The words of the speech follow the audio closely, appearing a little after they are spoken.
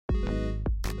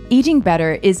Eating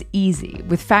better is easy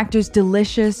with Factor's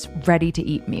delicious,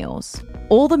 ready-to-eat meals.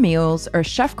 All the meals are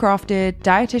chef-crafted,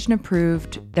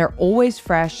 dietitian-approved, they're always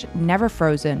fresh, never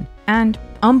frozen, and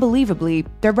unbelievably,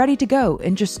 they're ready to go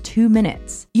in just 2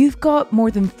 minutes. You've got more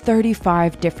than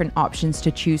 35 different options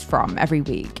to choose from every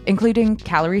week, including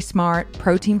Calorie Smart,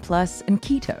 Protein Plus, and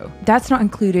Keto. That's not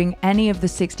including any of the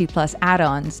 60-plus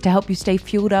add-ons to help you stay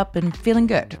fueled up and feeling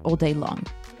good all day long.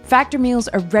 Factor meals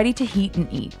are ready to heat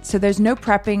and eat, so there's no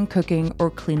prepping, cooking,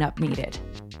 or cleanup needed.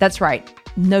 That's right,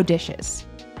 no dishes.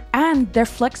 And they're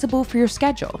flexible for your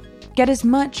schedule. Get as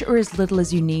much or as little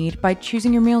as you need by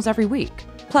choosing your meals every week.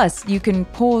 Plus, you can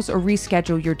pause or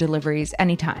reschedule your deliveries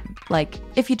anytime, like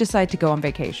if you decide to go on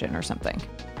vacation or something.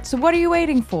 So what are you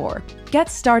waiting for? Get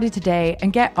started today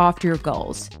and get after your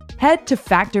goals. Head to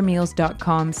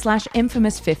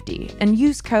factormeals.com/infamous50 and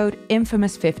use code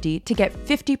infamous50 to get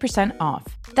 50%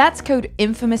 off. That's code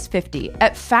infamous50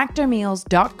 at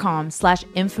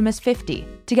factormeals.com/infamous50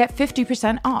 to get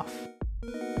 50% off.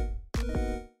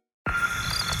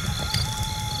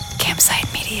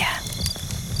 Campsite Media.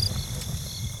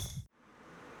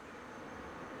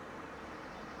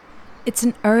 It's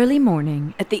an early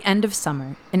morning at the end of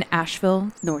summer in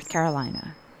Asheville, North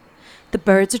Carolina. The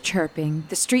birds are chirping,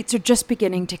 the streets are just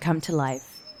beginning to come to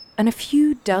life, and a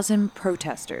few dozen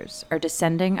protesters are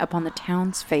descending upon the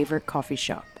town's favorite coffee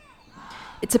shop.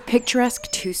 It's a picturesque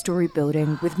 2-story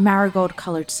building with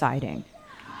marigold-colored siding.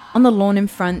 On the lawn in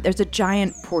front, there's a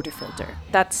giant portafilter.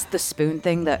 That's the spoon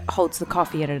thing that holds the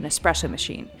coffee in an espresso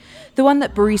machine. The one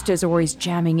that baristas are always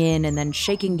jamming in and then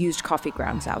shaking used coffee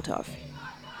grounds out of.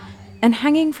 And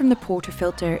hanging from the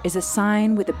portafilter is a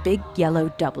sign with a big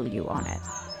yellow W on it.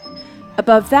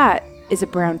 Above that is a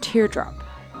brown teardrop,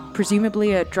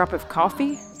 presumably a drop of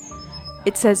coffee.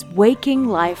 It says Waking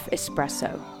Life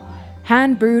Espresso,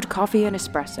 hand-brewed coffee and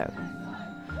espresso.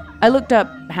 I looked up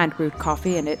hand-brewed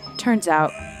coffee and it turns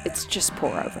out it's just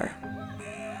pour-over.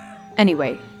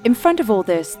 Anyway, in front of all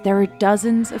this, there are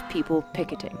dozens of people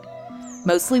picketing.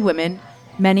 Mostly women,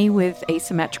 many with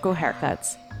asymmetrical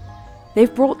haircuts.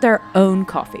 They've brought their own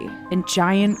coffee in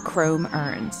giant chrome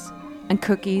urns, and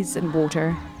cookies and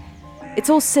water. It's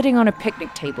all sitting on a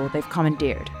picnic table they've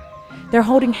commandeered. They're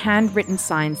holding handwritten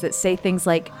signs that say things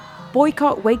like,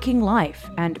 boycott waking life,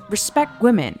 and respect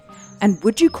women, and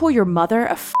would you call your mother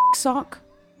a sock?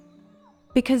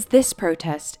 Because this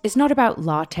protest is not about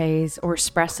lattes or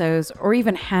espressos or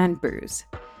even hand brews.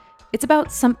 It's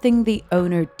about something the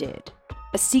owner did,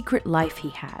 a secret life he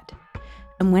had.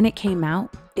 And when it came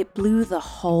out, it blew the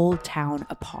whole town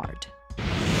apart.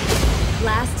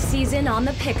 Last season on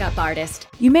The Pickup Artist.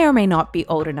 You may or may not be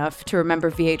old enough to remember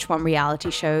VH1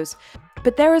 reality shows,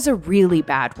 but there is a really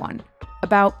bad one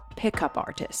about pickup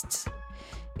artists.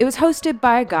 It was hosted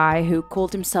by a guy who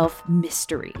called himself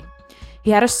Mystery. He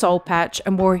had a soul patch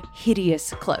and wore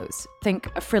hideous clothes.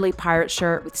 Think a frilly pirate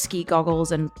shirt with ski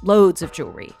goggles and loads of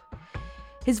jewelry.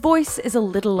 His voice is a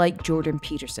little like Jordan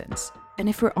Peterson's, and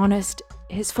if we're honest,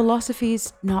 his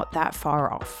philosophy's not that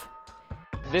far off.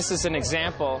 This is an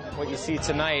example, what you see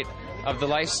tonight, of the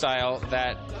lifestyle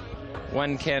that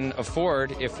one can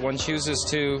afford if one chooses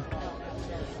to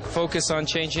focus on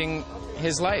changing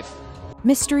his life.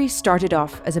 Mystery started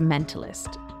off as a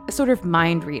mentalist, a sort of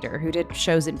mind reader who did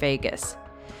shows in Vegas.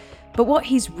 But what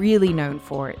he's really known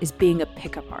for is being a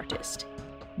pickup artist,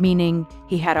 meaning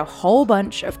he had a whole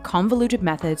bunch of convoluted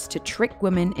methods to trick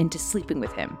women into sleeping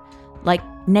with him, like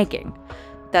negging,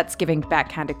 that's giving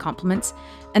backhanded compliments,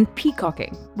 and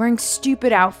peacocking, wearing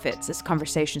stupid outfits as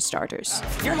conversation starters.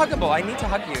 You're huggable. I need to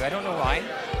hug you. I don't know why.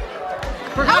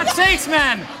 For God's sakes,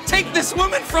 man! Take this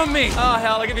woman from me! Oh,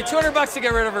 hell, I'll give you $200 to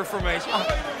get rid of her for me.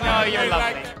 No, you're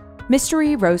lovely.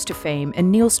 Mystery rose to fame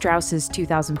in Neil Strauss's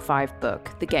 2005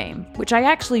 book, The Game, which I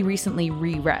actually recently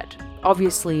reread,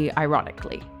 obviously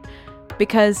ironically.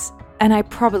 Because, and I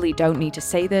probably don't need to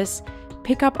say this,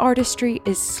 pickup artistry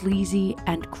is sleazy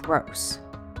and gross.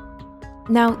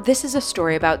 Now, this is a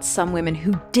story about some women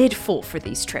who did fall for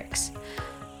these tricks,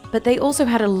 but they also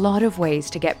had a lot of ways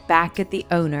to get back at the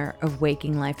owner of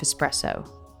Waking Life Espresso,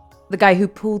 the guy who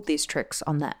pulled these tricks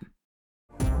on them.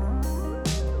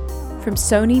 From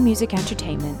Sony Music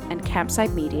Entertainment and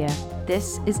Campsite Media,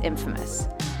 this is Infamous.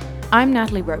 I'm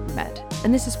Natalie Rottenbed,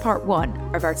 and this is part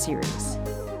 1 of our series,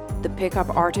 The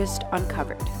Pickup Artist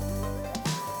Uncovered.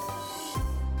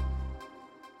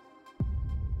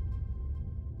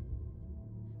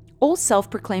 All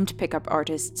self-proclaimed pickup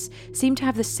artists seem to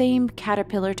have the same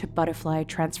caterpillar to butterfly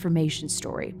transformation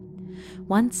story.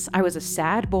 Once I was a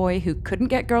sad boy who couldn't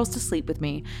get girls to sleep with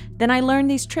me, then I learned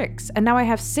these tricks, and now I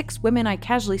have 6 women I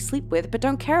casually sleep with but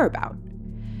don't care about.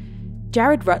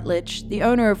 Jared Rutledge, the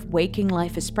owner of Waking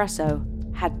Life Espresso,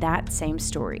 had that same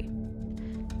story.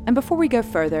 And before we go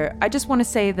further, I just want to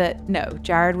say that no,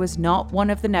 Jared was not one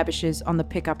of the Nebushes on the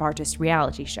Pickup Artist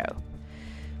reality show.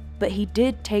 But he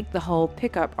did take the whole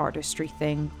pickup artistry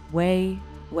thing way,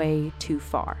 way too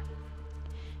far.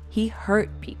 He hurt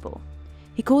people.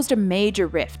 He caused a major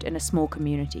rift in a small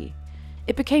community.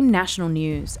 It became national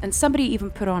news, and somebody even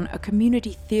put on a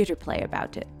community theater play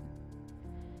about it.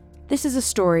 This is a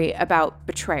story about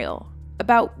betrayal,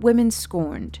 about women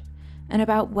scorned, and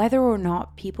about whether or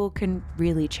not people can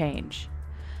really change.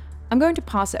 I'm going to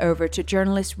pass it over to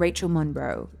journalist Rachel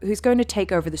Monroe, who's going to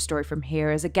take over the story from here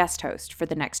as a guest host for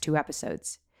the next 2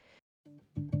 episodes.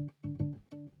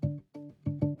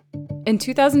 In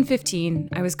 2015,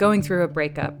 I was going through a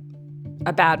breakup.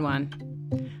 A bad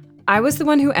one. I was the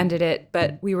one who ended it,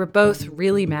 but we were both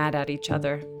really mad at each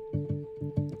other.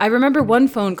 I remember one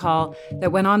phone call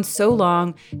that went on so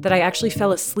long that I actually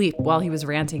fell asleep while he was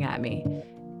ranting at me.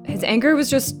 His anger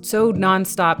was just so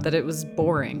nonstop that it was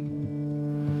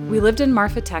boring. We lived in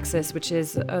Marfa, Texas, which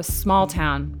is a small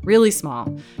town, really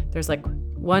small. There's like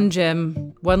 1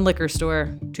 gym, 1 liquor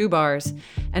store, 2 bars,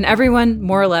 and everyone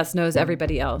more or less knows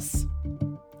everybody else.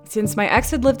 Since my ex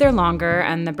had lived there longer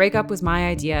and the breakup was my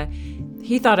idea,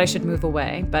 he thought I should move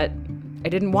away, but I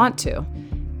didn't want to.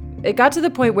 It got to the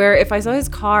point where if I saw his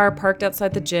car parked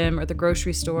outside the gym or the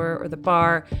grocery store or the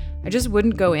bar, I just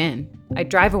wouldn't go in. I'd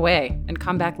drive away and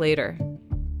come back later.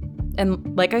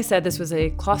 And like I said, this was a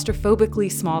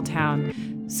claustrophobically small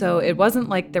town, so it wasn't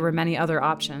like there were many other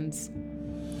options.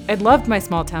 I'd loved my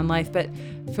small town life, but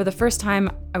for the first time,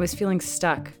 I was feeling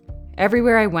stuck.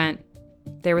 Everywhere I went,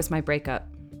 there was my breakup.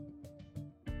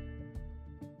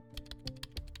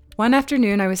 One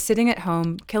afternoon, I was sitting at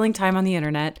home, killing time on the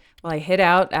internet, while I hid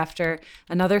out after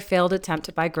another failed attempt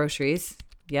to buy groceries.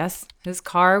 Yes, his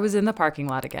car was in the parking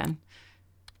lot again.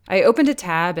 I opened a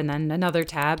tab and then another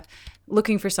tab,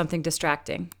 looking for something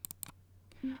distracting.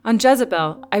 On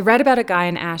Jezebel, I read about a guy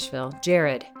in Asheville,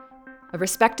 Jared, a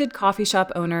respected coffee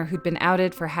shop owner who'd been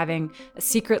outed for having a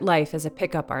secret life as a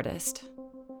pickup artist.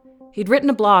 He'd written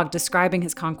a blog describing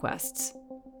his conquests.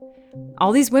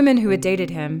 All these women who had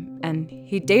dated him, and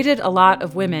he dated a lot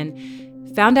of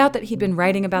women, found out that he'd been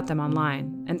writing about them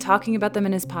online and talking about them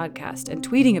in his podcast and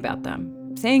tweeting about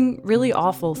them, saying really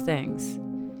awful things.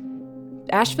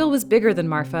 Asheville was bigger than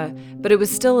Marfa, but it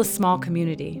was still a small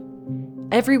community.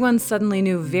 Everyone suddenly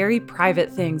knew very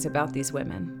private things about these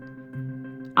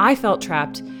women. I felt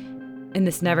trapped in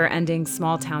this never-ending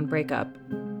small-town breakup.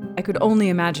 I could only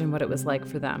imagine what it was like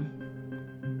for them.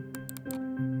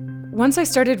 Once I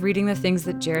started reading the things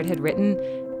that Jared had written,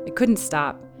 I couldn't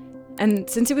stop. And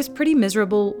since it was pretty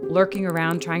miserable lurking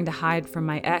around trying to hide from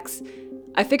my ex,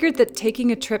 I figured that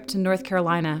taking a trip to North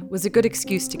Carolina was a good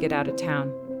excuse to get out of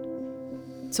town.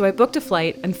 So I booked a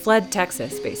flight and fled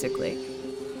Texas, basically.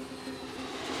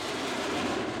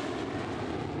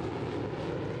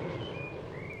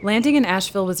 Landing in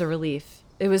Asheville was a relief.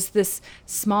 It was this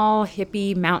small,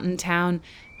 hippie mountain town,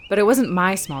 but it wasn't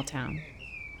my small town.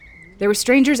 There were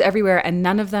strangers everywhere, and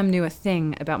none of them knew a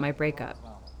thing about my breakup.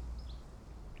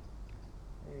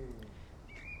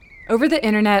 Over the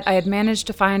internet, I had managed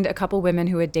to find a couple women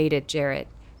who had dated Jared.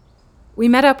 We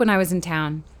met up when I was in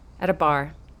town, at a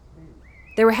bar.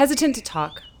 They were hesitant to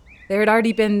talk. There had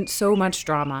already been so much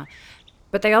drama,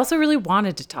 but they also really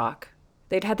wanted to talk.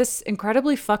 They'd had this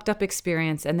incredibly fucked up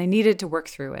experience, and they needed to work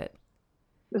through it.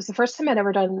 It was the first time I'd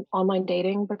ever done online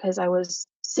dating because I was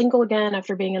single again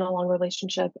after being in a long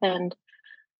relationship, and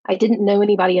I didn't know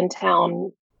anybody in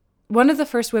town. One of the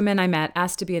first women I met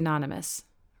asked to be anonymous.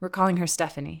 We're calling her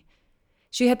Stephanie.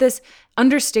 She had this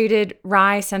understated,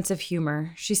 wry sense of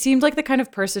humor. She seemed like the kind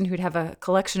of person who'd have a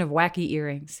collection of wacky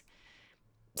earrings.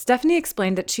 Stephanie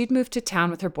explained that she'd moved to town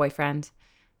with her boyfriend,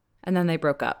 and then they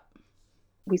broke up.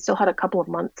 We still had a couple of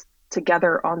months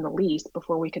together on the lease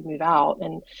before we could move out,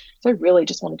 and so I really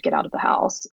just wanted to get out of the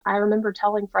house. I remember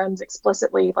telling friends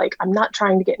explicitly, like, I'm not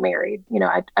trying to get married. You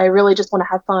know, I really just want to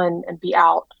have fun and be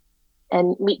out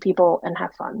and meet people and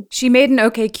have fun. She made an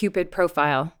OkCupid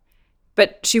profile,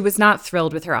 but she was not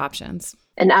thrilled with her options.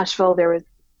 In Asheville, there was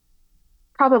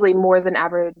probably more than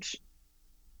average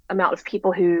amount of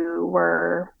people who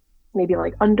were maybe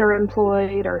like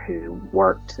underemployed or who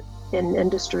worked in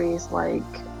industries like,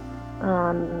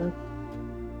 I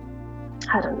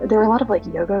don't know, there were a lot of like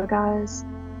yoga guys.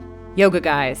 Yoga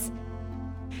guys.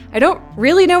 I don't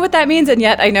really know what that means, and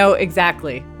yet I know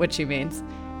exactly what she means.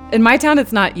 In my town,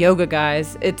 it's not yoga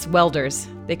guys, it's welders.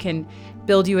 They can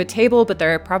build you a table, but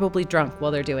they're probably drunk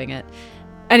while they're doing it.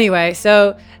 Anyway,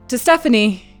 so to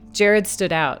Stephanie, Jared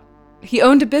stood out. He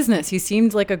owned a business. He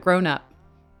seemed like a grown-up.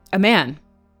 a man.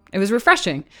 It was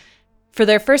refreshing. For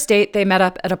their first date, they met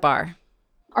up at a bar.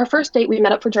 Our first date, we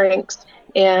met up for drinks,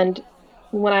 and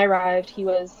when I arrived, he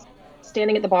was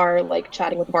standing at the bar, like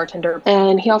chatting with the bartender,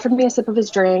 and he offered me a sip of his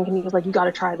drink, and he was like, "You got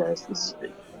to try this. This is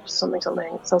something." So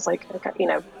I was like,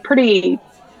 okay, pretty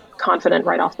confident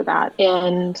right off the bat.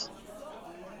 And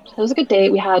it was a good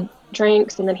date. We had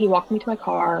drinks, and then he walked me to my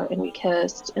car, and we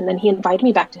kissed, and then he invited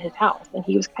me back to his house, and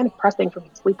he was kind of pressing for me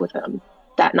to sleep with him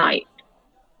that night.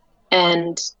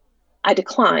 And I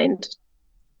declined.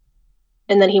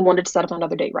 And then he wanted to set up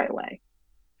another date right away.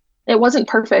 It wasn't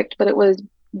perfect, but it was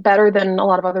better than a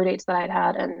lot of other dates that I had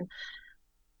had. And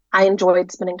I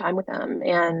enjoyed spending time with him,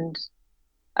 and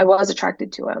I was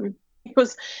attracted to him. He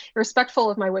was respectful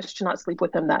of my wish to not sleep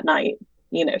with him that night.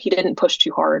 He didn't push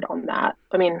too hard on that.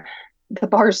 I mean, the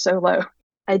bar is so low.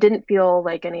 I didn't feel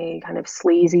like any kind of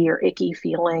sleazy or icky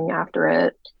feeling after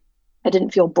it. I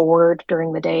didn't feel bored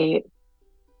during the date.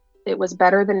 It was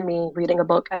better than me reading a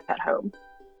book at home.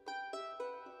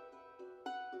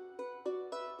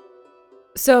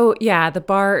 So, yeah, the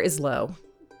bar is low.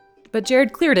 But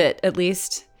Jared cleared it, at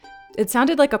least. It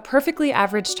sounded like a perfectly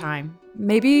average time.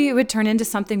 Maybe it would turn into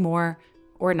something more,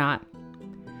 or not.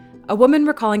 A woman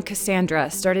recalling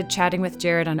Cassandra started chatting with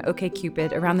Jared on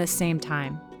OkCupid around this same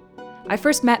time. I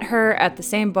first met her at the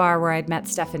same bar where I'd met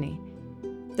Stephanie.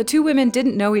 The two women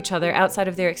didn't know each other outside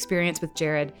of their experience with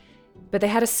Jared, but they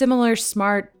had a similar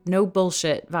smart, no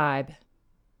bullshit vibe.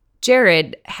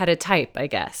 Jared had a type, I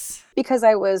guess. Because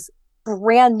I was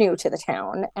brand new to the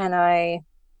town, and I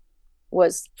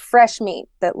was fresh meat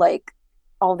that like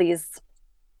all these,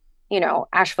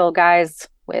 Asheville guys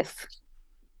with,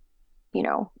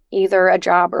 either a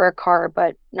job or a car,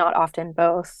 but not often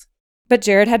both. But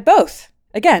Jared had both.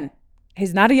 Again,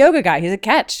 he's not a yoga guy. He's a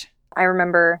catch. I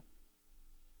remember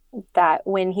that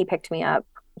when he picked me up,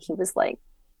 he was like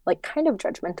kind of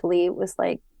judgmentally was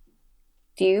like,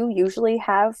 "Do you usually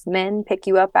have men pick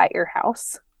you up at your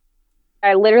house?"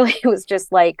 I literally was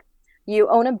just like, "You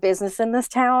own a business in this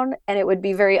town, and it would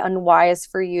be very unwise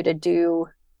for you to do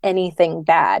anything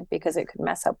bad because it could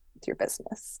mess up with your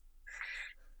business."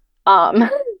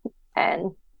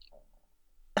 And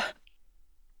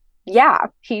yeah,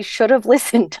 he should have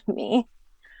listened to me.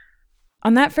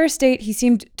 On that first date, he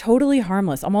seemed totally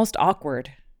harmless, almost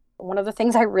awkward. One of the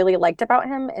things I really liked about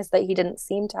him is that he didn't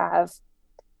seem to have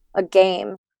a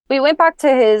game. We went back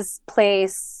to his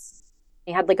place.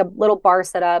 He had like a little bar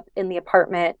set up in the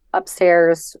apartment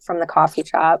upstairs from the coffee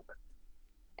shop.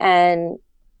 And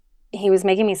he was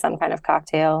making me some kind of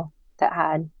cocktail that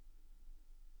had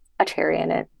a cherry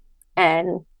in it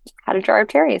and had a jar of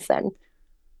cherries. And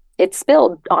it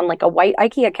spilled on like a white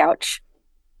IKEA couch.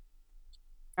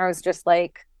 I was just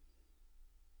like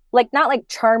not like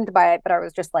charmed by it, but I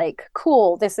was just like,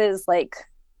 cool, this is like,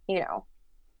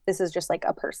 this is just like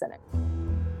a person.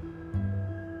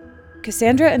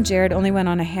 Cassandra and Jared only went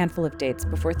on a handful of dates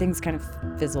before things kind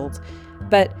of fizzled,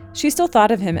 but she still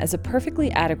thought of him as a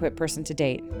perfectly adequate person to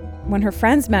date. When her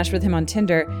friends matched with him on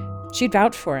Tinder, she'd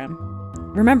vouch for him.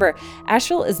 Remember,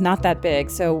 Asheville is not that big,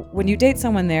 so when you date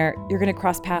someone there, you're going to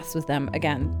cross paths with them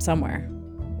again somewhere.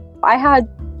 I had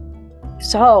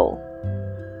so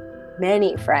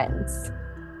many friends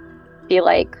be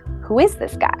like, who is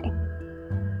this guy?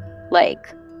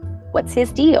 Like, what's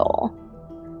his deal?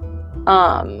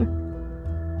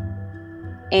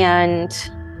 And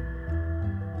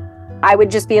I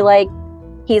would just be like,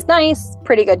 he's nice,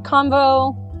 pretty good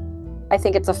convo. I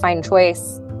think it's a fine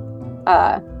choice.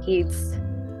 He's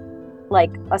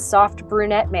like a soft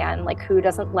brunette man. Like, who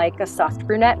doesn't like a soft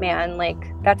brunette man?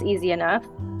 Like, that's easy enough.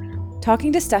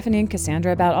 Talking to Stephanie and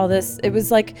Cassandra about all this, it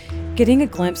was like getting a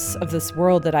glimpse of this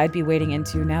world that I'd be wading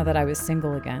into now that I was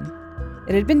single again.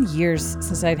 It had been years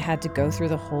since I'd had to go through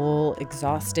the whole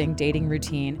exhausting dating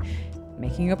routine,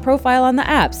 making a profile on the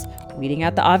apps, weeding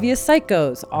out the obvious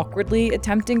psychos, awkwardly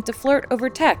attempting to flirt over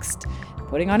text,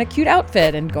 putting on a cute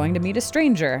outfit and going to meet a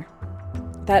stranger.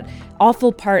 That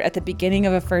awful part at the beginning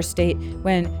of a first date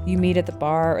when you meet at the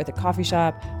bar or the coffee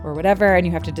shop or whatever and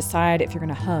you have to decide if you're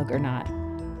going to hug or not.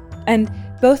 And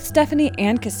both Stephanie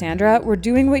and Cassandra were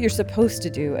doing what you're supposed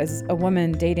to do as a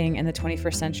woman dating in the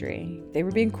 21st century. They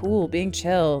were being cool, being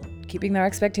chill, keeping their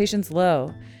expectations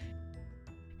low.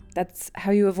 That's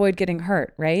how you avoid getting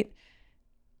hurt, right?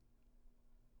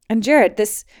 And Jared,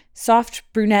 this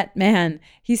soft brunette man,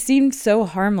 he seemed so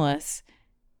harmless.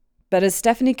 But as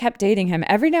Stephanie kept dating him,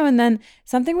 every now and then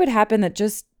something would happen that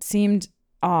just seemed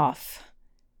off.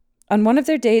 On one of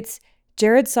their dates,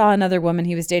 Jared saw another woman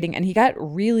he was dating and he got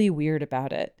really weird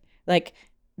about it. Like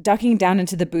ducking down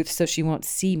into the booth so she won't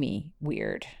see me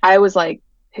weird. I was like,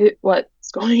 what's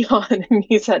what's going on? And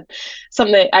he said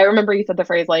something, I remember he said the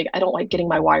phrase like, I don't like getting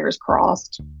my wires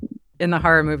crossed. In the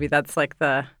horror movie, that's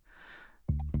the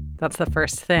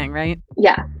first thing, right?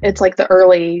 Yeah, it's like the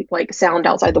early like sound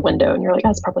outside the window, and you're like,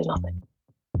 that's probably nothing.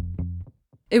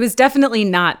 It was definitely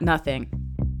not nothing.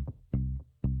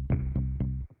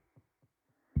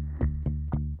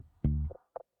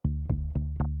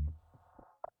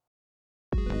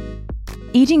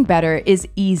 Eating better is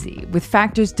easy with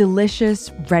Factor's delicious,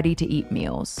 ready-to-eat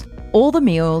meals. All the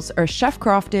meals are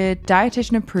chef-crafted,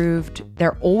 dietitian-approved,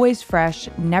 they're always fresh,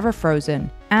 never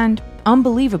frozen, and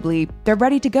unbelievably, they're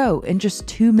ready to go in just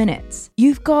 2 minutes.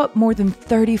 You've got more than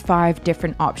 35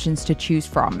 different options to choose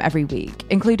from every week,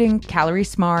 including Calorie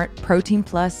Smart, Protein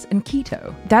Plus, and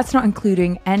Keto. That's not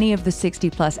including any of the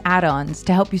 60-plus add-ons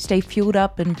to help you stay fueled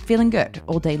up and feeling good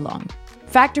all day long.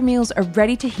 Factor meals are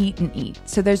ready to heat and eat,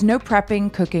 so there's no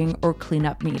prepping, cooking, or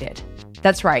cleanup needed.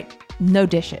 That's right, no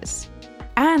dishes.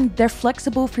 And they're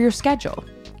flexible for your schedule.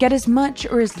 Get as much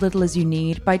or as little as you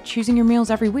need by choosing your meals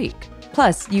every week.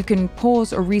 Plus, you can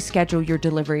pause or reschedule your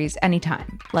deliveries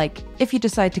anytime, like if you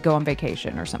decide to go on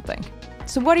vacation or something.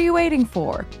 So what are you waiting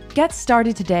for? Get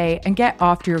started today and get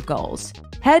after your goals.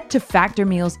 Head to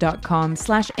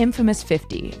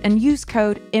factormeals.com/infamous50 and use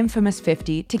code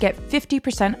infamous50 to get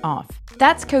 50% off.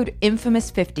 That's code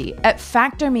infamous50 at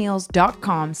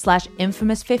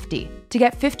factormeals.com/infamous50 to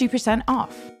get 50%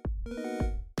 off.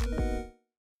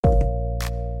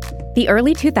 The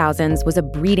early 2000s was a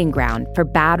breeding ground for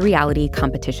bad reality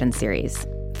competition series.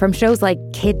 From shows like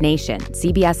Kid Nation,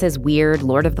 CBS's weird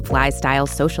Lord of the Flies-style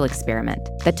social experiment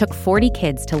that took 40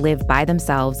 kids to live by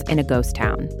themselves in a ghost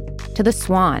town, to The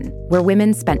Swan, where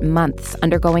women spent months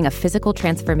undergoing a physical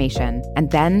transformation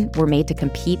and then were made to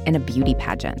compete in a beauty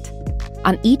pageant.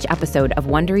 On each episode of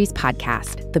Wondery's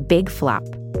podcast, The Big Flop,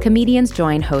 comedians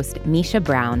join host Misha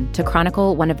Brown to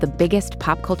chronicle one of the biggest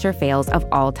pop culture fails of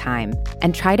all time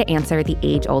and try to answer the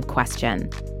age-old question,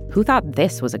 who thought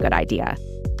this was a good idea?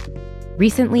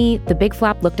 Recently, The Big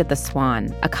Flop looked at The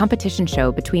Swan, a competition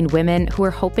show between women who were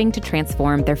hoping to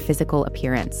transform their physical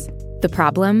appearance. The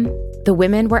problem? The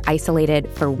women were isolated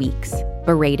for weeks,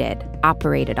 berated,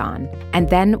 operated on, and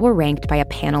then were ranked by a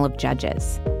panel of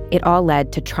judges. It all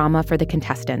led to trauma for the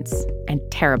contestants and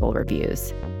terrible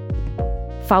reviews.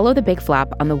 Follow The Big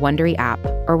Flop on the Wondery app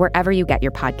or wherever you get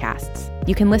your podcasts.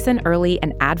 You can listen early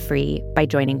and ad-free by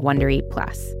joining Wondery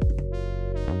Plus.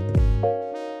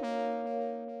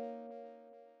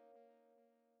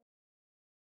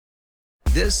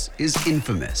 This is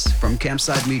Infamous from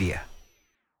Campside Media.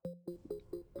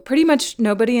 Pretty much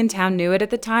nobody in town knew it at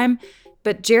the time,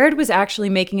 but Jared was actually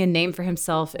making a name for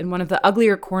himself in one of the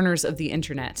uglier corners of the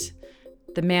internet,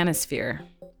 the manosphere.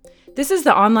 This is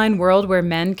the online world where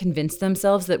men convince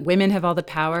themselves that women have all the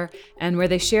power and where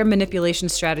they share manipulation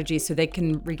strategies so they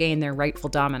can regain their rightful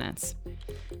dominance.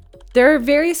 There are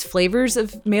various flavors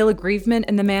of male aggrievement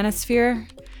in the manosphere.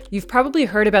 You've probably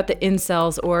heard about the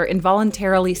incels or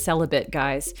involuntarily celibate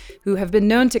guys who have been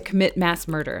known to commit mass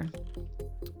murder.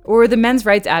 Or the men's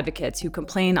rights advocates who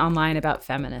complain online about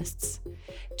feminists.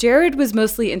 Jared was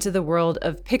mostly into the world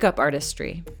of pickup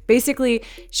artistry, basically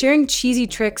sharing cheesy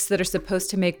tricks that are supposed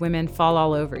to make women fall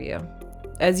all over you.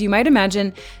 As you might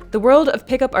imagine, the world of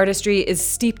pickup artistry is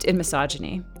steeped in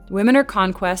misogyny. Women are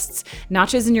conquests,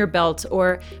 notches in your belt,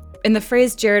 or, in the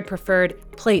phrase Jared preferred,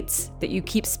 plates that you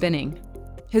keep spinning.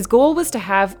 His goal was to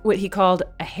have what he called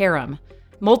a harem,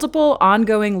 multiple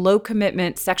ongoing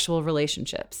low-commitment sexual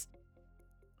relationships.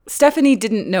 Stephanie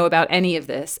didn't know about any of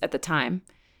this at the time.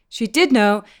 She did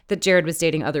know that Jared was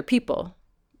dating other people.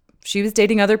 She was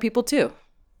dating other people too.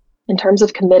 In terms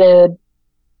of committed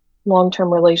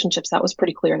long-term relationships, that was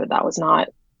pretty clear that that was not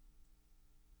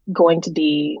going to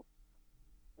be,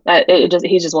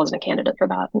 he just wasn't a candidate for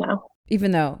that, no.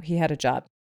 Even though he had a job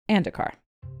and a car.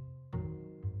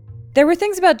 There were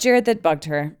things about Jared that bugged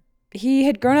her. He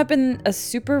had grown up in a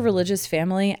super religious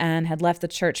family and had left the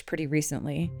church pretty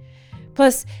recently.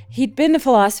 Plus, he'd been a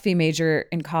philosophy major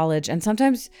in college, and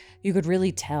sometimes you could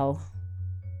really tell.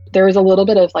 There was a little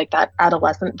bit of like that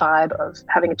adolescent vibe of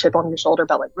having a chip on your shoulder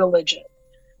about like religion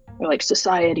or like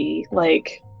society,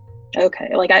 like,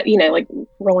 okay, like, like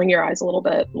rolling your eyes a little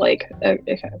bit, like,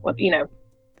 okay, what,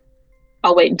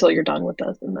 I'll wait until you're done with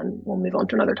this and then we'll move on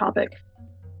to another topic.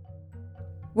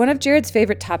 One of Jared's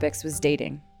favorite topics was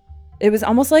dating. It was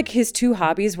almost like his two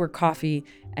hobbies were coffee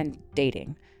and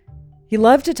dating. He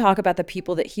loved to talk about the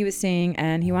people that he was seeing,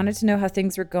 and he wanted to know how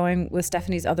things were going with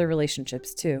Stephanie's other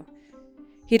relationships, too.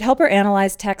 He'd help her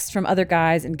analyze texts from other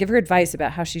guys and give her advice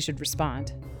about how she should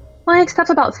respond. Like stuff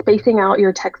about spacing out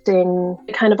your texting,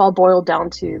 it kind of all boiled down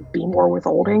to be more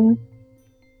withholding.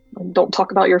 Don't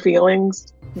talk about your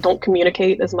feelings. Don't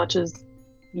communicate as much as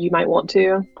you might want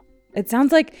to. It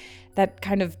sounds like that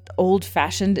kind of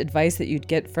old-fashioned advice that you'd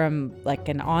get from like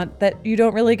an aunt that you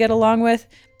don't really get along with.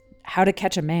 How to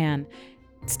catch a man.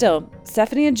 Still,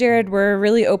 Stephanie and Jared were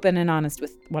really open and honest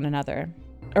with one another.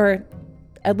 Or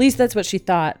at least that's what she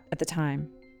thought at the time.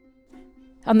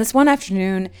 On this one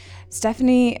afternoon,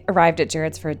 Stephanie arrived at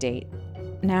Jared's for a date.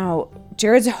 Now,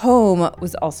 Jared's home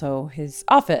was also his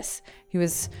office. He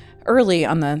was early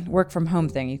on the work-from-home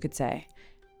thing, you could say.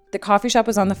 The coffee shop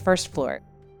was on the first floor.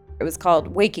 It was called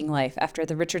Waking Life after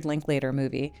the Richard Linklater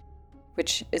movie,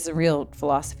 which is a real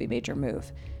philosophy major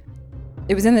move.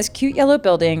 It was in this cute yellow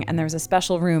building, and there was a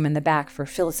special room in the back for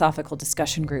philosophical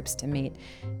discussion groups to meet.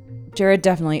 Jared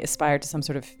definitely aspired to some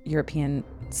sort of European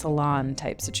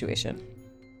salon-type situation.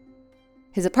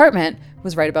 His apartment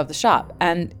was right above the shop,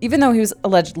 and even though he was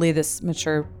allegedly this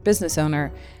mature business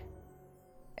owner,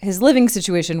 his living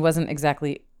situation wasn't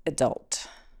exactly adult.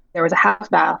 There was a half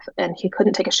bath, and he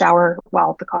couldn't take a shower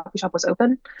while the coffee shop was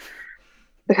open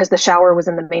because the shower was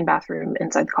in the main bathroom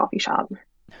inside the coffee shop.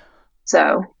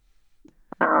 So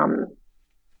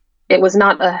it was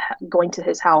not going to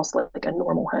his house like a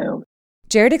normal home.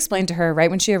 Jared explained to her right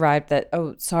when she arrived that,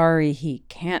 oh, sorry, he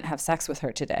can't have sex with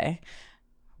her today.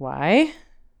 Why?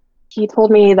 He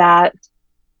told me that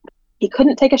he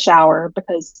couldn't take a shower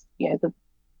because,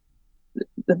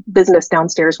 the business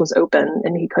downstairs was open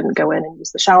and he couldn't go in and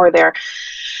use the shower there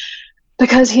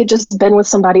because he had just been with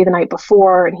somebody the night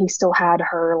before and he still had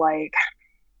her like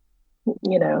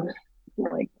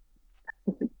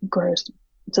gross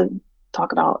to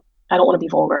talk about. I don't want to be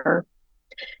vulgar.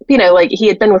 He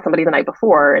had been with somebody the night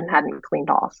before and hadn't cleaned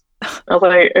off. I was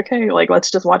like, okay,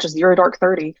 let's just watch Zero Dark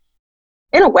 30.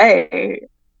 In a way,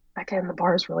 again, the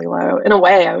bar is really low. In a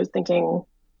way, I was thinking,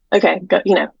 okay,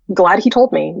 glad he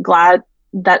told me. Glad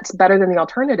that's better than the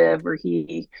alternative where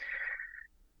he,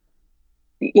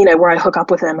 where I hook up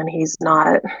with him and he's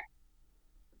not,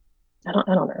 I don't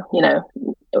know,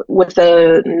 with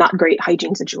a not great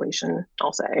hygiene situation,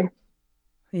 I'll say.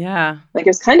 Yeah. It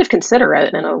was kind of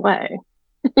considerate in a way,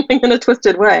 in a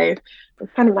twisted way.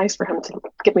 It's kind of nice for him to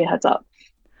give me a heads up.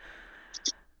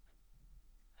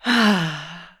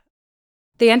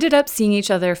 They ended up seeing each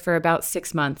other for about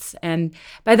 6 months, and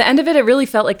by the end of it, it really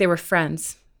felt like they were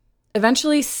friends.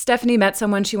 Eventually, Stephanie met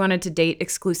someone she wanted to date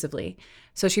exclusively,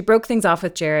 so she broke things off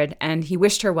with Jared, and he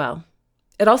wished her well.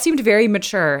 It all seemed very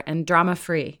mature and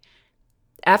drama-free.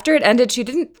 After it ended, she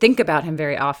didn't think about him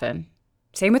very often.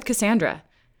 Same with Cassandra.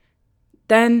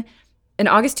 Then, in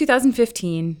August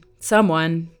 2015,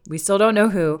 someone, we still don't know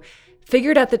who,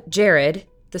 figured out that Jared,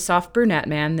 the soft brunette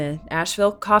man, the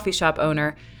Asheville coffee shop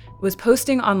owner, was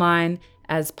posting online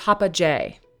as Papa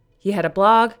J. He had a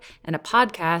blog and a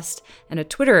podcast and a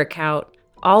Twitter account,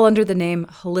 all under the name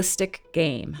Holistic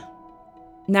Game.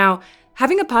 Now,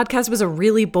 having a podcast was a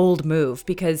really bold move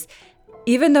because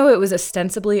even though it was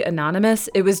ostensibly anonymous,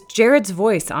 it was Jared's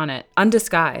voice on it,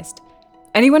 undisguised.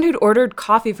 Anyone who'd ordered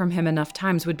coffee from him enough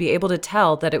times would be able to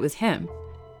tell that it was him.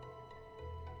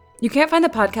 You can't find the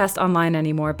podcast online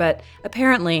anymore, but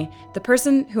apparently, the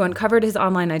person who uncovered his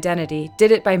online identity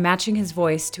did it by matching his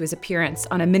voice to his appearance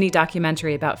on a mini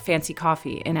documentary about fancy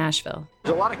coffee in Asheville.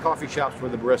 There's a lot of coffee shops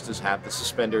where the baristas have the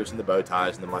suspenders and the bow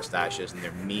ties and the mustaches, and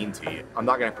they're mean to you. I'm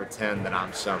not going to pretend that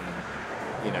I'm some,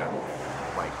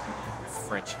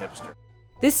 French hipster.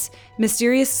 This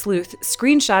mysterious sleuth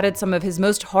screenshotted some of his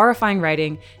most horrifying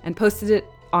writing and posted it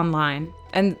online,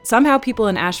 and somehow people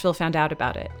in Asheville found out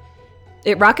about it.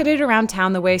 It rocketed around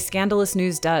town the way scandalous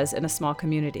news does in a small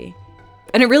community.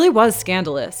 And it really was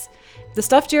scandalous. The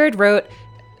stuff Jared wrote,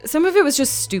 some of it was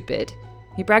just stupid.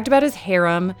 He bragged about his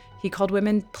harem, he called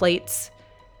women plates.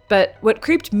 But what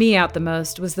creeped me out the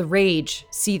most was the rage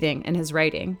seething in his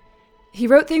writing. He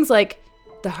wrote things like,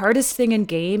 "The hardest thing in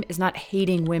game is not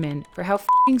hating women for how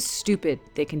f***ing stupid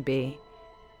they can be."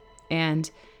 And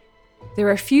 "There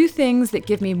are few things that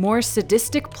give me more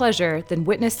sadistic pleasure than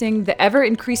witnessing the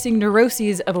ever-increasing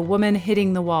neuroses of a woman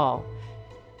hitting the wall."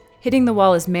 Hitting the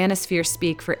wall is manosphere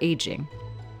speak for aging.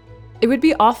 It would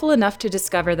be awful enough to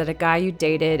discover that a guy you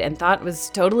dated and thought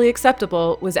was totally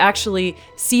acceptable was actually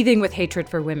seething with hatred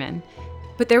for women.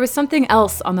 But there was something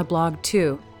else on the blog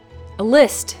too. A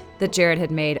list that Jared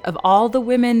had made of all the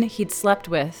women he'd slept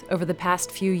with over the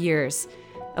past few years.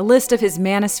 A list of his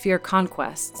manosphere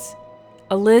conquests.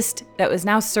 A list that was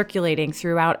now circulating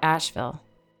throughout Asheville.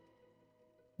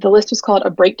 The list was called A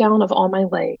Breakdown of All My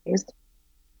Lays,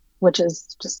 which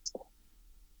is just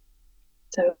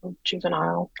so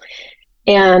juvenile.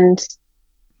 And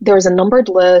there was a numbered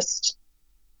list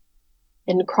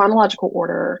in chronological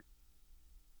order.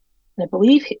 And I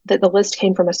believe that the list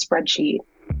came from a spreadsheet.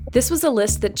 This was a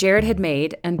list that Jared had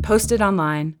made and posted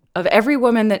online of every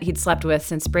woman that he'd slept with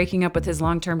since breaking up with his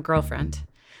long-term girlfriend.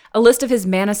 A list of his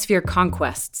manosphere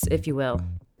conquests, if you will.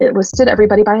 It listed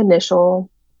everybody by initial,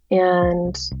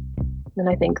 and then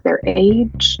I think their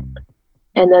age,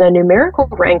 and then a numerical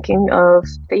ranking of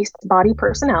face, body,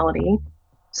 personality.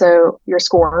 So your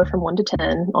score from 1 to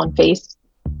 10 on face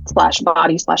 /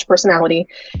 body / personality.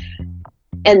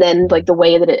 And then like the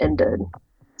way that it ended.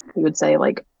 We would say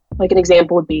like an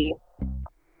example would be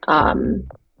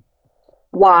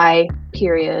Y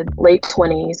period, late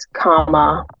 20s,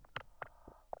 comma,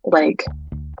 like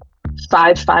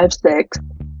 5'6",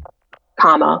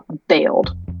 comma,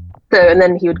 bailed. So, and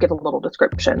then he would give a little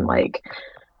description like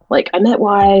I met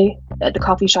Y at the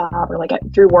coffee shop or like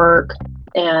through work,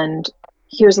 and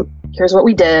here's what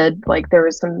we did. Like there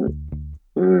was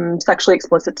some sexually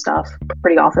explicit stuff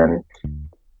pretty often,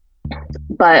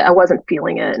 but I wasn't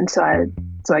feeling it, and so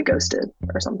I ghosted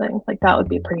or something. Like that would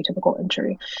be a pretty typical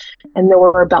entry. And there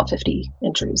were about 50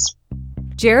 entries.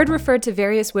 Jared referred to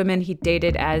various women he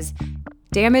dated as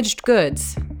damaged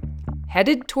goods,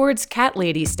 headed towards cat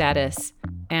lady status,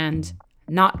 and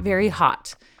not very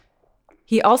hot.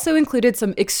 He also included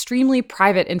some extremely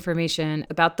private information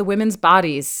about the women's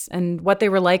bodies and what they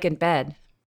were like in bed.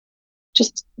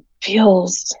 Just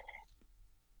feels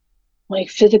like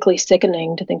physically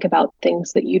sickening to think about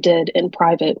things that you did in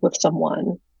private with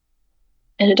someone.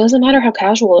 And it doesn't matter how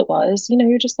casual it was,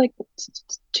 you're just like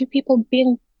two people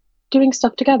doing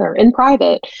stuff together in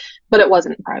private, but it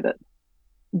wasn't private.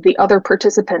 The other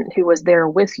participant who was there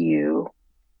with you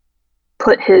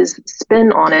put his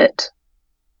spin on it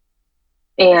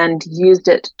and used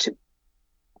it to,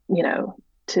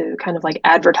 to kind of like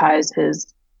advertise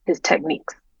his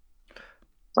techniques.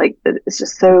 Like, it's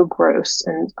just so gross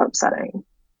and upsetting.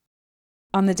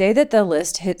 On the day that the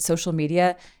list hit social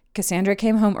media, Cassandra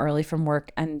came home early from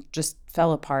work and just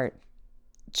fell apart.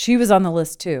 She was on the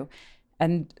list too.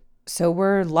 And so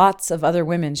were lots of other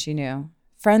women she knew,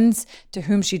 friends to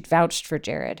whom she'd vouched for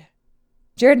Jared.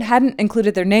 Jared hadn't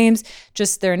included their names,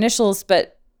 just their initials,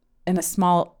 but in a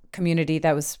small community,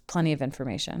 that was plenty of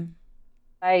information.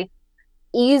 I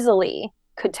easily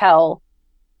could tell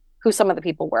who some of the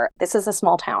people were. This is a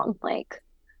small town,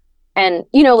 and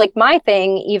my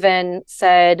thing even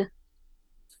said,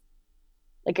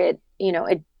 a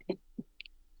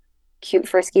cute,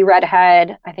 frisky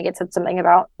redhead. I think it said something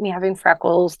about me having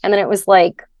freckles, and then it was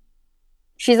like,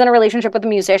 she's in a relationship with a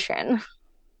musician.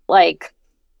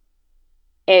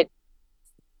 It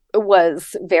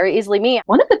was very easily me.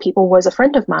 One of the people was a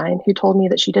friend of mine who told me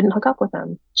that she didn't hook up with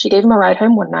him. She gave him a ride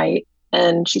home one night,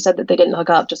 and she said that they didn't hook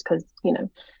up just because,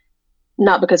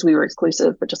 not because we were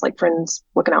exclusive, but just like friends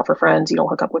looking out for friends. You don't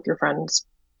hook up with your friends,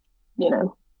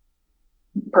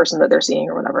 person that they're seeing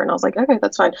or whatever. And I was like, okay,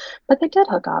 that's fine. But they did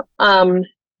hook up. I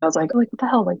was like, what the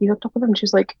hell? Like, you hooked up with him? She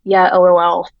was like, yeah,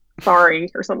 LOL, sorry,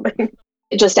 or something.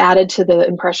 It just added to the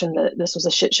impression that this was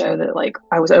a shit show that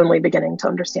I was only beginning to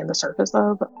understand the surface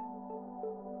of.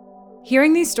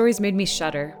 Hearing these stories made me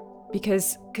shudder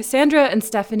because Cassandra and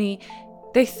Stephanie,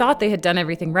 they thought they had done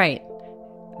everything right.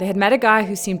 They had met a guy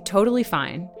who seemed totally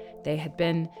fine. They had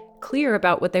been clear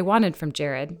about what they wanted from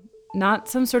Jared. Not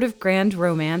some sort of grand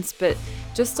romance, but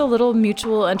just a little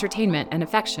mutual entertainment and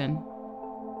affection.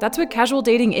 That's what casual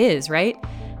dating is, right?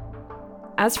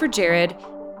 As for Jared,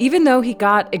 even though he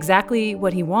got exactly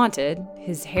what he wanted,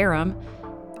 his harem,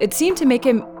 it seemed to make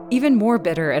him even more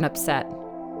bitter and upset.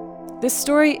 This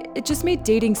story, it just made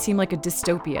dating seem like a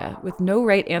dystopia with no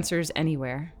right answers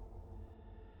anywhere.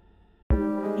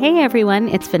 Hey everyone,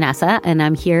 it's Vanessa, and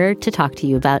I'm here to talk to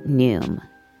you about Noom.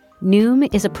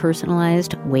 Noom is a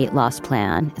personalized weight loss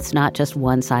plan. It's not just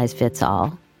one size fits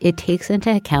all. It takes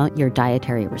into account your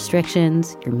dietary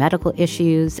restrictions, your medical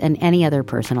issues, and any other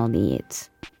personal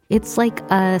needs. It's like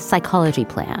a psychology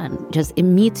plan, just it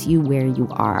meets you where you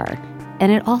are.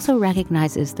 And it also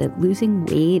recognizes that losing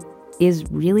weight is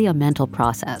really a mental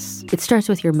process. It starts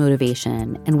with your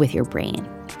motivation and with your brain.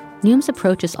 Noom's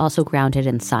approach is also grounded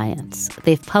in science.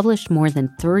 They've published more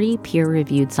than 30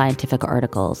 peer-reviewed scientific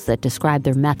articles that describe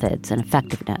their methods and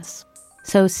effectiveness.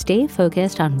 So stay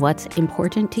focused on what's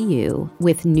important to you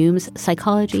with Noom's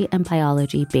psychology and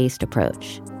biology-based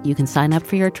approach. You can sign up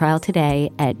for your trial today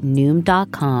at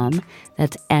Noom.com.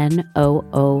 That's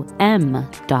Noom.com.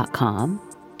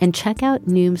 And check out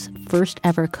Noom's first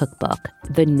ever cookbook,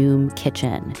 The Noom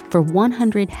Kitchen, for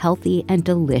 100 healthy and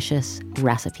delicious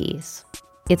recipes.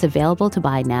 It's available to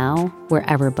buy now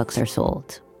wherever books are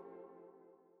sold.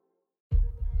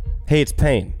 Hey, it's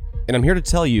Payne, and I'm here to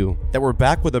tell you that we're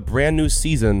back with a brand new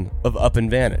season of Up and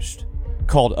Vanished.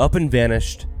 called Up and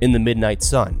Vanished in the Midnight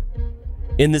Sun.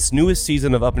 In this newest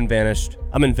season of Up and Vanished,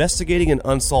 I'm investigating an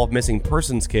unsolved missing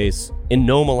persons case in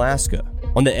Nome, Alaska,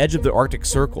 on the edge of the Arctic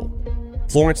Circle.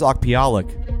 Florence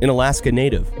Okpialek, an Alaska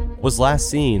native, was last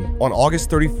seen on August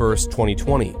 31st,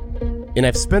 2020, and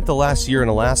I've spent the last year in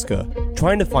Alaska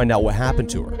trying to find out what happened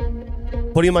to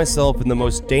her, putting myself in the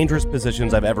most dangerous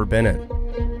positions I've ever been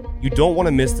in. You don't want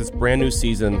to miss this brand new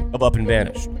season of Up and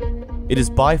Vanished. It is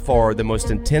by far the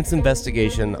most intense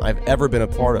investigation I've ever been a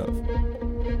part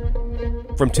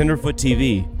of. From Tenderfoot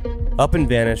TV, Up and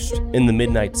Vanished in the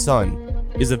Midnight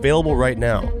Sun is available right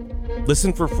now.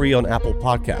 Listen for free on Apple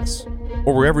Podcasts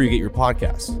or wherever you get your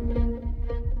podcasts.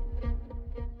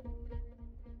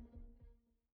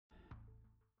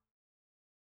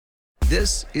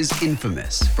 This is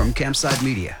Infamous from Campside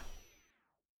Media.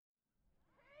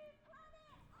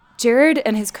 Jared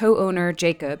and his co-owner,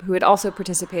 Jacob, who had also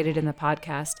participated in the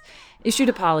podcast, issued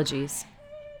apologies.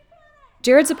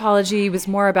 Jared's apology was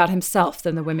more about himself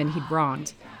than the women he'd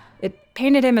wronged. It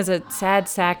painted him as a sad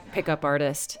sack pickup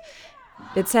artist.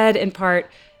 It said, in part,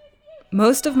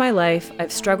 "Most of my life,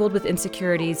 I've struggled with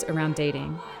insecurities around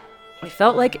dating. I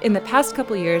felt like in the past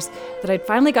couple years that I'd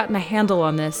finally gotten a handle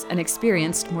on this and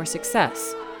experienced more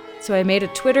success. So I made a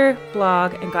Twitter,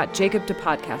 blog, and got Jacob to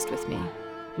podcast with me.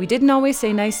 We didn't always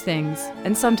say nice things,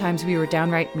 and sometimes we were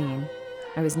downright mean.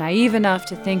 I was naive enough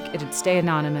to think it'd stay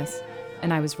anonymous,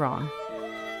 and I was wrong."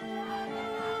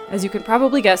 As you can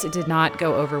probably guess, it did not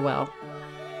go over well.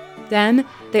 Then,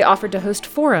 they offered to host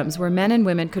forums where men and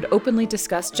women could openly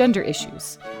discuss gender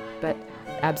issues, but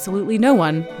absolutely no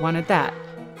one wanted that.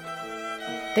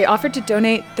 They offered to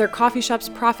donate their coffee shop's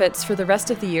profits for the rest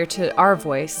of the year to Our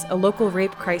Voice, a local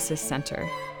rape crisis center.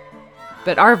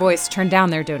 But Our Voice turned down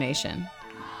their donation.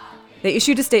 They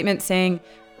issued a statement saying,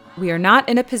 "We are not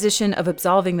in a position of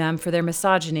absolving them for their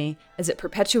misogyny, as it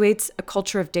perpetuates a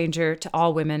culture of danger to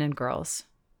all women and girls."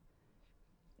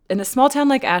 In a small town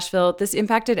like Asheville, this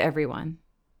impacted everyone.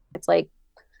 It's like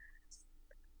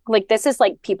this is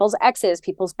like people's exes,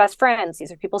 people's best friends.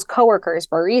 These are people's coworkers,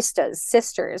 baristas,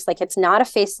 sisters. Like, it's not a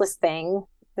faceless thing.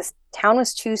 This town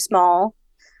was too small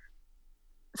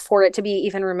for it to be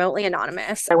even remotely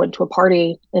anonymous. I went to a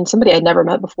party and somebody I'd never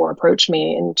met before approached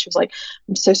me and she was like,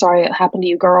 "I'm so sorry it happened to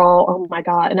you, girl. Oh my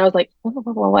God." And I was like,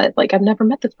 what? Like, I've never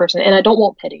met this person and I don't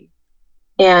want pity.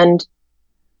 And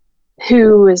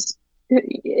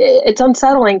it's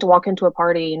unsettling to walk into a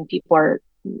party and people are,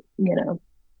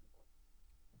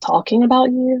 talking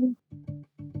about you.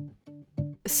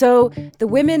 So the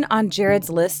women on Jared's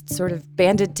list sort of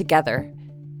banded together.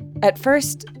 At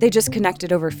first, they just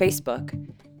connected over Facebook.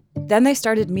 Then they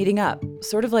started meeting up,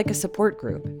 sort of like a support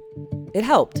group. It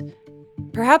helped.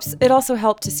 Perhaps it also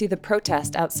helped to see the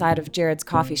protest outside of Jared's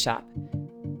coffee shop.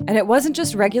 And it wasn't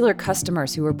just regular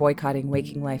customers who were boycotting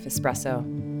Waking Life Espresso.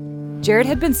 Jared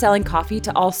had been selling coffee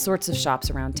to all sorts of shops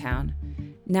around town.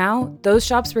 Now, those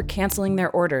shops were canceling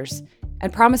their orders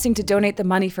and promising to donate the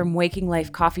money from Waking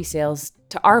Life coffee sales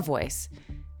to Our Voice.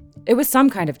 It was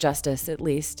some kind of justice, at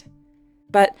least.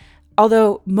 But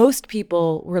although most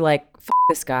people were like, "F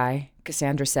this guy,"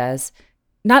 Cassandra says,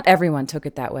 not everyone took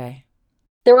it that way.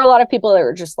 There were a lot of people that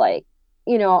were just like,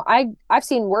 I've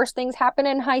seen worse things happen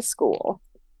in high school.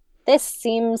 This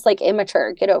seems like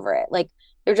immature. Get over it. Like,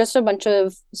 they're just a bunch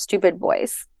of stupid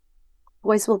boys.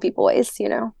 Boys will be boys,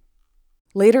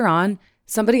 Later on,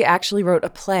 somebody actually wrote a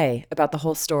play about the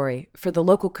whole story for the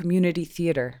local community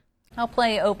theater. A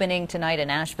play opening tonight in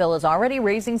Asheville is already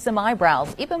raising some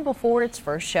eyebrows, even before its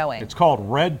first showing. It's called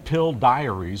Red Pill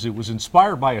Diaries. It was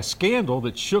inspired by a scandal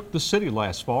that shook the city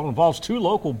last fall. It involves two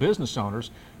local business owners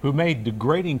who made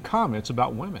degrading comments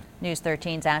about women. News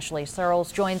 13's Ashley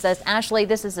Searles joins us. Ashley,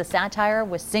 this is a satire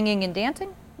with singing and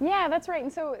dancing? Yeah, that's right.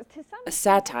 And so a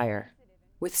satire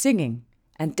with singing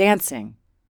and dancing.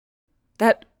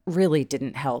 That really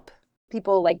didn't help.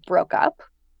 People broke up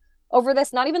over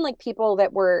this, not even people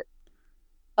that were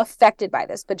affected by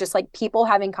this, but just people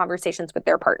having conversations with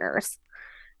their partners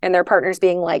and their partners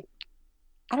being like,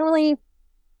 I don't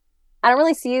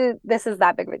really see this as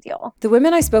that big of a deal. The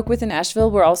women I spoke with in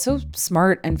Asheville were also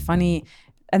smart and funny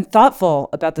and thoughtful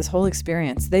about this whole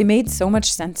experience. They made so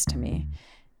much sense to me.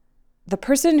 The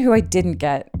person who I didn't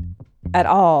get at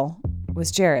all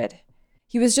was Jared.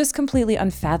 He was just completely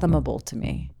unfathomable to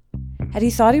me. Had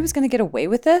he thought he was going to get away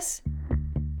with this?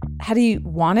 Had he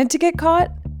wanted to get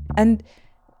caught? And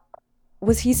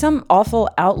was he some awful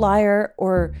outlier,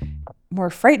 or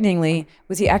more frighteningly,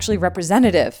 was he actually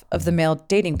representative of the male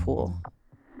dating pool?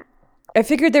 I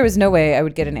figured there was no way I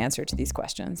would get an answer to these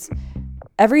questions.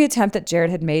 Every attempt that Jared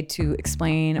had made to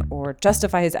explain or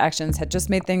justify his actions had just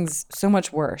made things so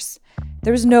much worse.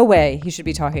 There was no way he should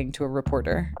be talking to a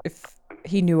reporter if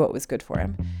he knew what was good for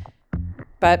him.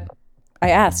 But I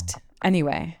asked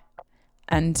anyway.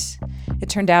 And it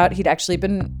turned out he'd actually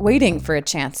been waiting for a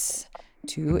chance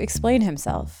to explain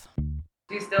himself.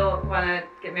 Do you still want to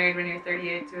get married when you're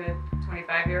 38 to a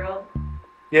 25-year-old?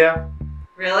 Yeah.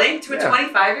 Really? To a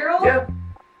 25-year-old? Yeah.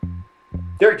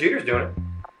 Derek Jeter's doing it.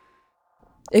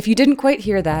 If you didn't quite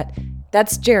hear that,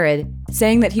 that's Jared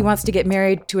saying that he wants to get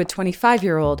married to a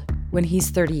 25-year-old when he's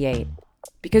 38.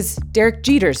 Because Derek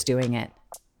Jeter's doing it.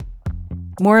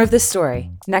 More of this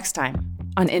story next time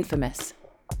on Infamous.